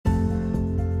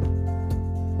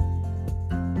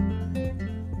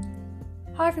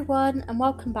Hi everyone, and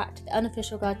welcome back to the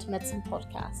Unofficial Guide to Medicine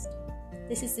podcast.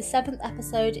 This is the 7th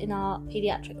episode in our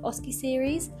Paediatric OSCE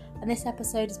series, and this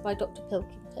episode is by Dr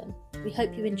Pilkington. We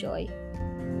hope you enjoy.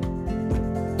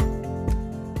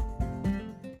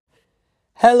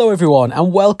 Hello everyone,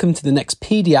 and welcome to the next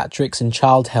Paediatrics and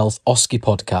Child Health OSCE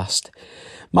podcast.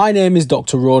 My name is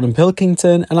Dr Ronan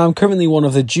Pilkington, and I'm currently one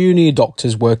of the junior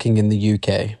doctors working in the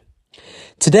UK.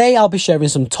 Today I'll be sharing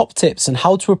some top tips on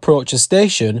how to approach a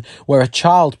station where a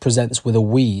child presents with a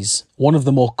wheeze, one of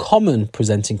the more common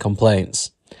presenting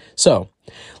complaints. So,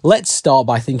 let's start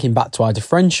by thinking back to our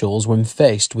differentials when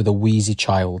faced with a wheezy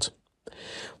child.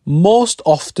 Most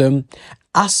often,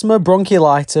 asthma,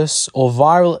 bronchiolitis, or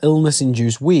viral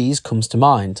illness-induced wheeze comes to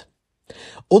mind.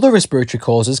 Other respiratory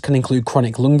causes can include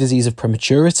chronic lung disease of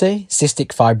prematurity,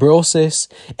 cystic fibrosis,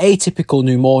 atypical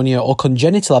pneumonia, or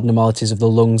congenital abnormalities of the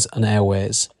lungs and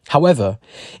airways. However,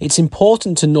 it's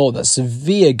important to note that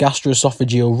severe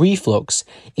gastroesophageal reflux,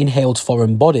 inhaled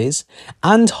foreign bodies,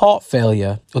 and heart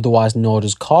failure, otherwise known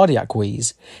as cardiac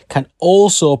wheeze, can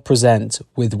also present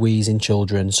with wheeze in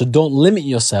children, so don't limit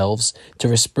yourselves to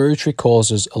respiratory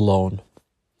causes alone.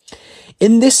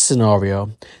 In this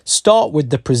scenario, start with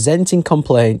the presenting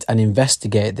complaint and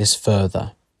investigate this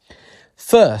further.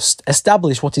 First,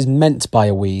 establish what is meant by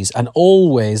a wheeze and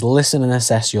always listen and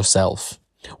assess yourself.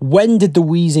 When did the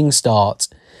wheezing start?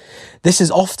 This is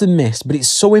often missed, but it's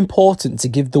so important to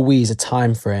give the wheeze a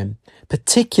time frame,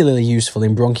 particularly useful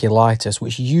in bronchiolitis,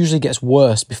 which usually gets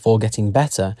worse before getting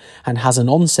better and has an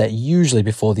onset usually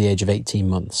before the age of 18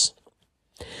 months.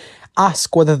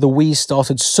 Ask whether the wheeze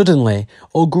started suddenly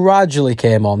or gradually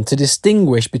came on to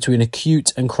distinguish between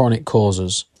acute and chronic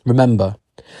causes. Remember,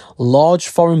 large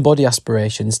foreign body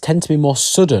aspirations tend to be more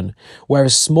sudden,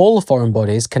 whereas smaller foreign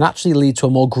bodies can actually lead to a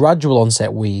more gradual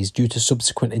onset wheeze due to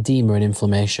subsequent edema and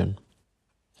inflammation.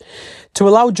 To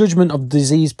allow judgment of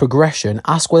disease progression,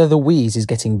 ask whether the wheeze is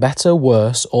getting better,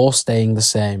 worse, or staying the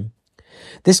same.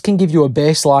 This can give you a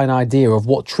baseline idea of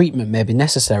what treatment may be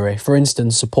necessary, for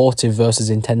instance, supportive versus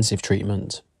intensive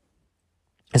treatment.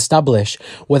 Establish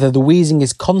whether the wheezing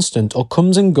is constant or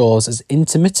comes and goes, as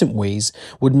intermittent wheeze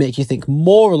would make you think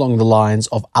more along the lines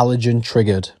of allergen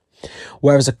triggered,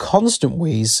 whereas a constant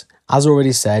wheeze, as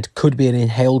already said, could be an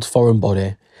inhaled foreign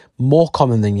body, more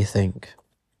common than you think.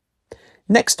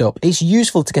 Next up, it's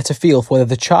useful to get a feel for whether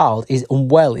the child is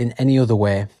unwell in any other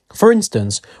way. For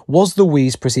instance, was the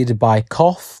wheeze preceded by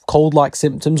cough, cold-like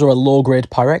symptoms, or a low-grade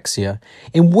pyrexia,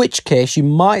 in which case you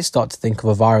might start to think of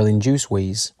a viral-induced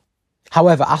wheeze.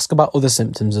 However, ask about other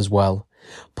symptoms as well.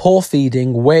 Poor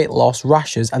feeding, weight loss,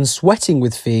 rashes, and sweating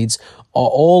with feeds are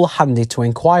all handy to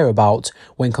inquire about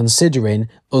when considering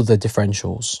other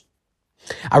differentials.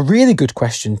 A really good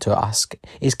question to ask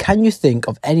is, can you think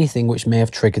of anything which may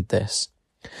have triggered this?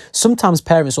 Sometimes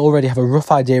parents already have a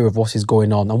rough idea of what is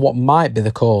going on and what might be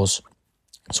the cause.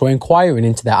 So inquiring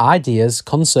into their ideas,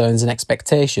 concerns and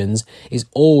expectations is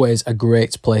always a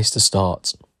great place to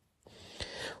start.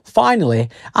 Finally,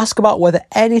 ask about whether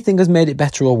anything has made it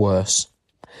better or worse.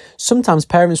 Sometimes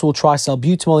parents will try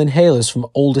salbutamol inhalers from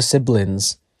older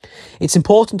siblings. It's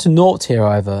important to note here,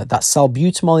 however, that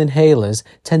salbutamol inhalers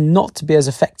tend not to be as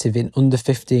effective in under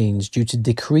 15s due to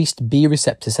decreased B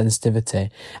receptor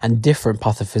sensitivity and different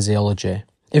pathophysiology.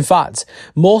 In fact,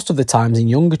 most of the times in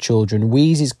younger children,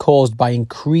 wheeze is caused by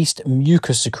increased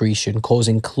mucus secretion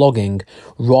causing clogging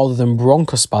rather than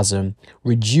bronchospasm,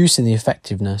 reducing the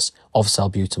effectiveness of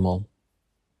salbutamol.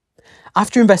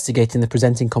 After investigating the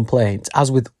presenting complaint, as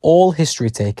with all history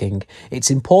taking, it's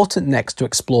important next to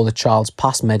explore the child's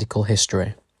past medical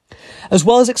history. As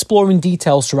well as exploring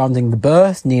details surrounding the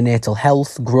birth, neonatal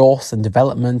health, growth and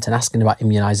development, and asking about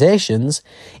immunisations,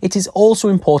 it is also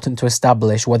important to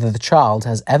establish whether the child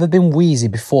has ever been wheezy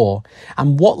before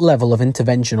and what level of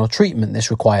intervention or treatment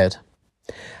this required.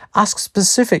 Ask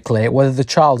specifically whether the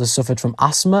child has suffered from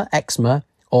asthma, eczema,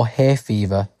 or hay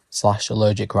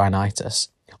fever/allergic rhinitis.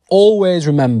 Always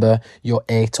remember your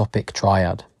atopic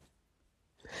triad.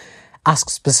 Ask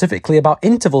specifically about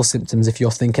interval symptoms if you're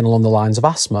thinking along the lines of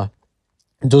asthma.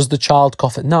 Does the child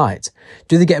cough at night?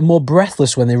 Do they get more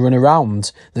breathless when they run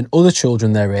around than other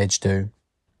children their age do?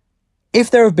 If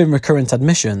there have been recurrent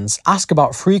admissions, ask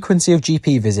about frequency of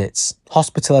GP visits,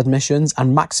 hospital admissions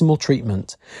and maximal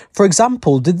treatment. For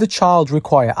example, did the child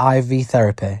require IV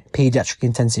therapy, paediatric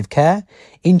intensive care,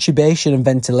 intubation and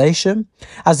ventilation,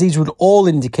 as these would all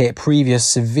indicate previous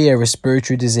severe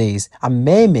respiratory disease and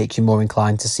may make you more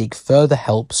inclined to seek further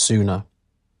help sooner.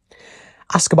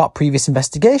 Ask about previous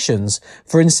investigations,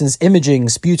 for instance imaging,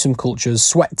 sputum cultures,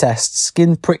 sweat tests,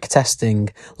 skin prick testing,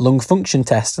 lung function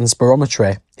tests and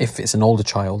spirometry, if it's an older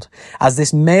child, as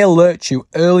this may alert you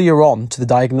earlier on to the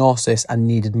diagnosis and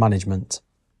needed management.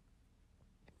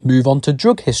 Move on to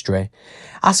drug history.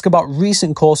 Ask about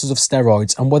recent courses of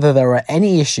steroids and whether there are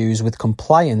any issues with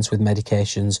compliance with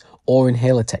medications or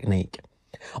inhaler technique.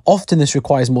 Often this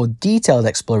requires more detailed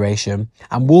exploration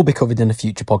and will be covered in a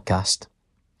future podcast.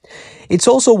 It's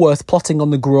also worth plotting on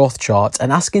the growth chart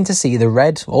and asking to see the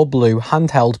red or blue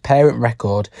handheld parent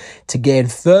record to gain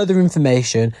further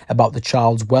information about the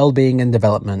child's well-being and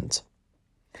development.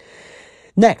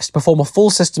 Next, perform a full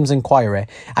systems inquiry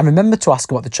and remember to ask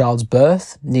about the child's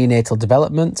birth, neonatal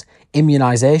development,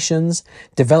 immunisations,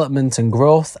 development and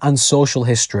growth, and social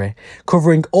history,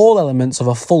 covering all elements of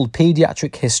a full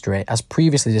paediatric history as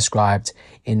previously described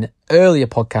in earlier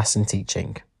podcasts and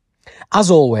teaching. As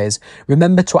always,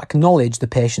 remember to acknowledge the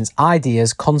patient's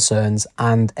ideas, concerns,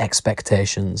 and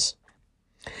expectations.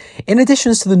 In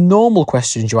addition to the normal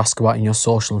questions you ask about in your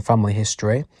social and family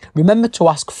history, remember to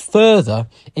ask further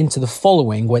into the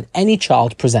following when any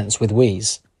child presents with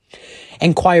wheeze.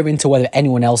 Inquire into whether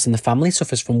anyone else in the family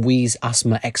suffers from wheeze,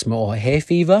 asthma, eczema or hay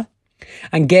fever,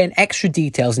 and gain extra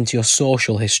details into your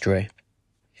social history.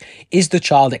 Is the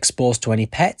child exposed to any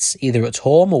pets, either at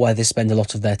home or where they spend a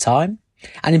lot of their time?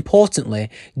 And importantly,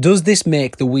 does this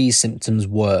make the wheeze symptoms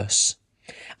worse?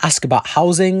 Ask about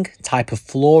housing, type of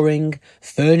flooring,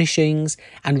 furnishings,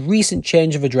 and recent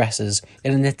change of addresses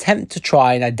in an attempt to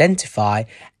try and identify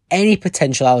any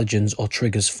potential allergens or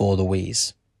triggers for the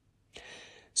wheeze.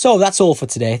 So that's all for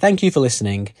today. Thank you for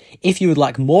listening. If you would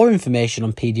like more information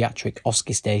on paediatric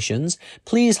OSCE stations,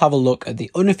 please have a look at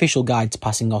the Unofficial Guide to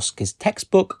Passing OSCE's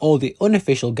textbook or the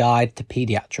Unofficial Guide to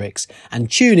Paediatrics and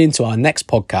tune in to our next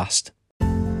podcast.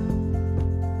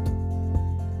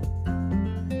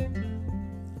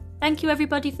 Thank you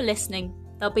everybody for listening.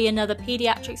 There'll be another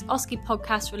Paediatrics OSCE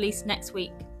podcast released next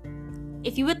week.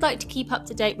 If you would like to keep up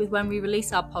to date with when we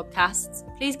release our podcasts,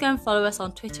 please go and follow us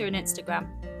on Twitter and Instagram.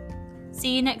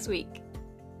 See you next week.